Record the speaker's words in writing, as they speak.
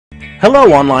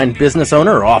Hello, online business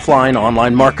owner or offline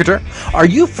online marketer. Are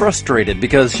you frustrated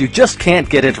because you just can't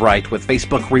get it right with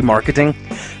Facebook remarketing?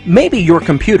 Maybe your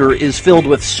computer is filled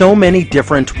with so many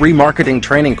different remarketing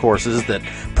training courses that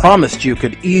promised you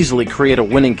could easily create a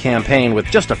winning campaign with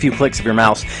just a few clicks of your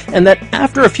mouse, and that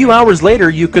after a few hours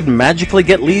later you could magically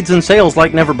get leads and sales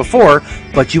like never before,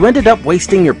 but you ended up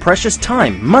wasting your precious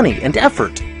time, money, and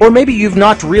effort. Or maybe you've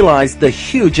not realized the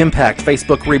huge impact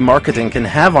Facebook remarketing can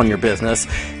have on your business,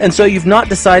 and so you've not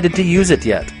decided to use it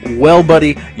yet. Well,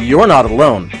 buddy, you're not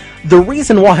alone. The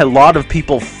reason why a lot of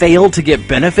people fail to get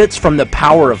benefits from the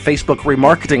power of Facebook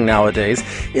remarketing nowadays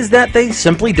is that they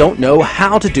simply don't know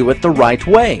how to do it the right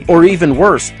way. Or even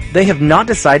worse, they have not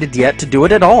decided yet to do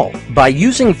it at all. By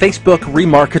using Facebook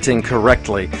remarketing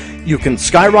correctly, you can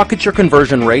skyrocket your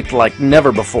conversion rate like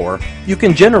never before. You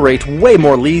can generate way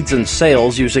more leads and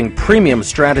sales using premium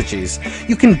strategies.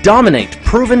 You can dominate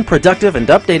proven, productive, and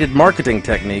updated marketing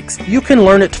techniques. You can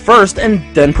learn it first and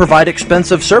then provide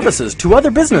expensive services to other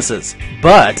businesses.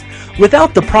 But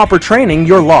without the proper training,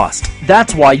 you're lost.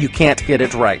 That's why you can't get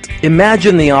it right.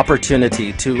 Imagine the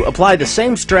opportunity to apply the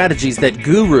same strategies that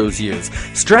gurus use,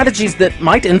 strategies that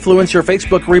might influence your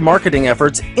Facebook remarketing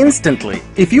efforts instantly.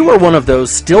 If you are one of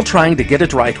those still trying to get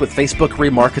it right with Facebook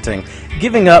remarketing,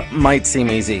 giving up might seem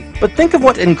easy. But think of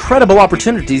what incredible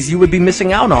opportunities you would be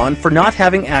missing out on for not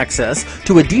having access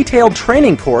to a detailed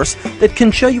training course that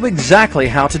can show you exactly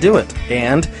how to do it.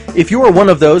 And if you are one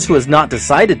of those who has not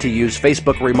decided to use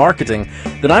Facebook remarketing,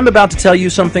 then I'm about to tell you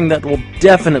something that will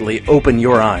definitely open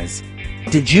your eyes.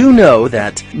 Did you know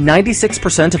that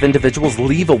 96% of individuals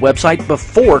leave a website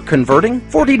before converting?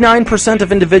 49%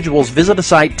 of individuals visit a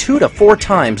site 2 to 4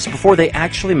 times before they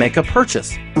actually make a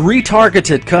purchase.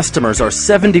 Retargeted customers are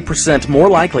 70% more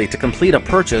likely to complete a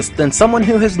purchase than someone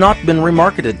who has not been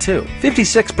remarketed to.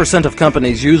 56% of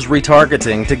companies use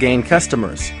retargeting to gain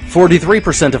customers.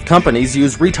 43% of companies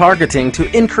use retargeting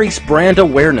to increase brand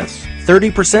awareness.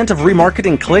 30% of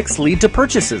remarketing clicks lead to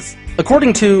purchases.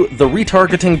 According to the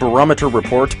Retargeting Barometer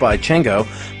report by Chango,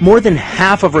 more than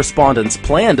half of respondents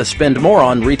plan to spend more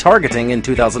on retargeting in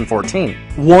 2014.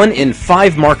 1 in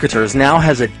 5 marketers now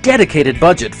has a dedicated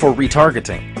budget for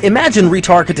retargeting. Imagine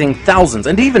retargeting thousands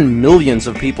and even millions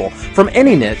of people from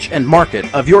any niche and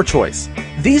market of your choice.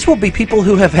 These will be people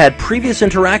who have had previous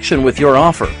interaction with your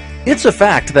offer. It's a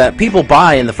fact that people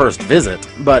buy in the first visit,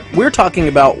 but we're talking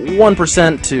about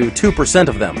 1% to 2%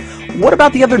 of them. What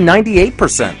about the other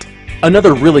 98%?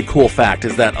 Another really cool fact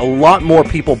is that a lot more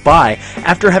people buy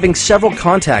after having several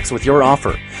contacts with your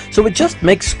offer. So it just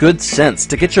makes good sense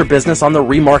to get your business on the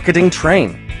remarketing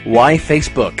train. Why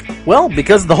Facebook? Well,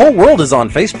 because the whole world is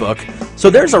on Facebook, so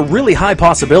there's a really high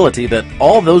possibility that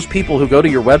all those people who go to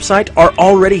your website are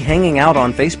already hanging out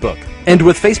on Facebook. And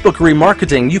with Facebook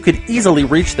remarketing, you could easily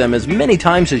reach them as many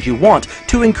times as you want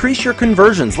to increase your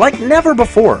conversions like never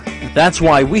before. That's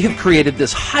why we have created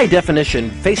this high-definition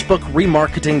Facebook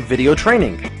remarketing video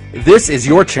training. This is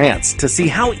your chance to see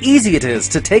how easy it is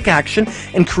to take action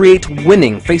and create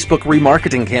winning Facebook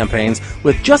remarketing campaigns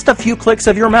with just a few clicks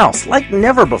of your mouse like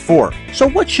never before. So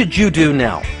what should you do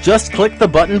now? Just click the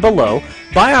button below,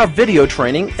 buy our video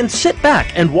training, and sit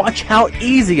back and watch how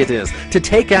easy it is to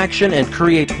take action and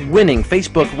create winning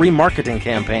Facebook remarketing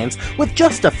campaigns with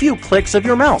just a few clicks of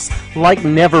your mouse, like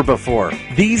never before.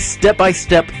 These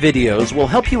step-by-step videos will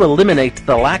help you eliminate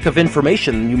the lack of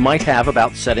information you might have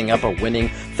about setting up a winning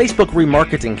Facebook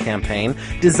remarketing campaign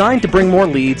designed to bring more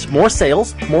leads, more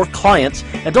sales, more clients,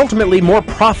 and ultimately more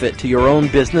profit to your own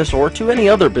business or to any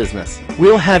other business.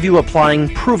 We'll have you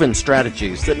applying proven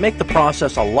strategies that make the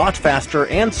process a lot faster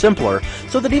and simpler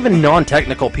so that even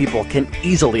non-technical people can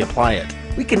easily apply it.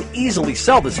 We can easily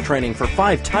sell this training for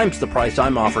 5 times the price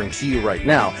I'm offering to you right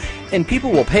now, and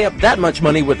people will pay up that much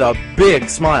money with a big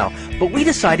smile. But we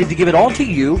decided to give it all to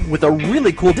you with a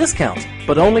really cool discount,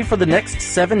 but only for the next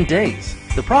 7 days.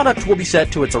 The product will be set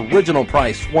to its original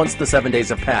price once the 7 days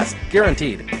have passed,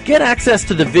 guaranteed. Get access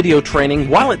to the video training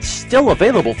while it's still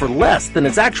available for less than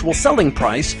its actual selling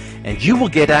price, and you will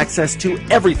get access to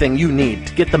everything you need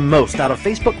to get the most out of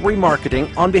Facebook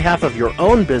remarketing on behalf of your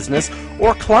own business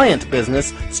or client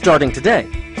business starting today.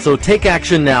 So take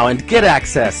action now and get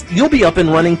access. You'll be up and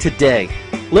running today.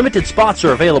 Limited spots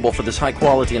are available for this high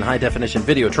quality and high definition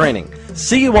video training.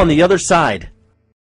 See you on the other side.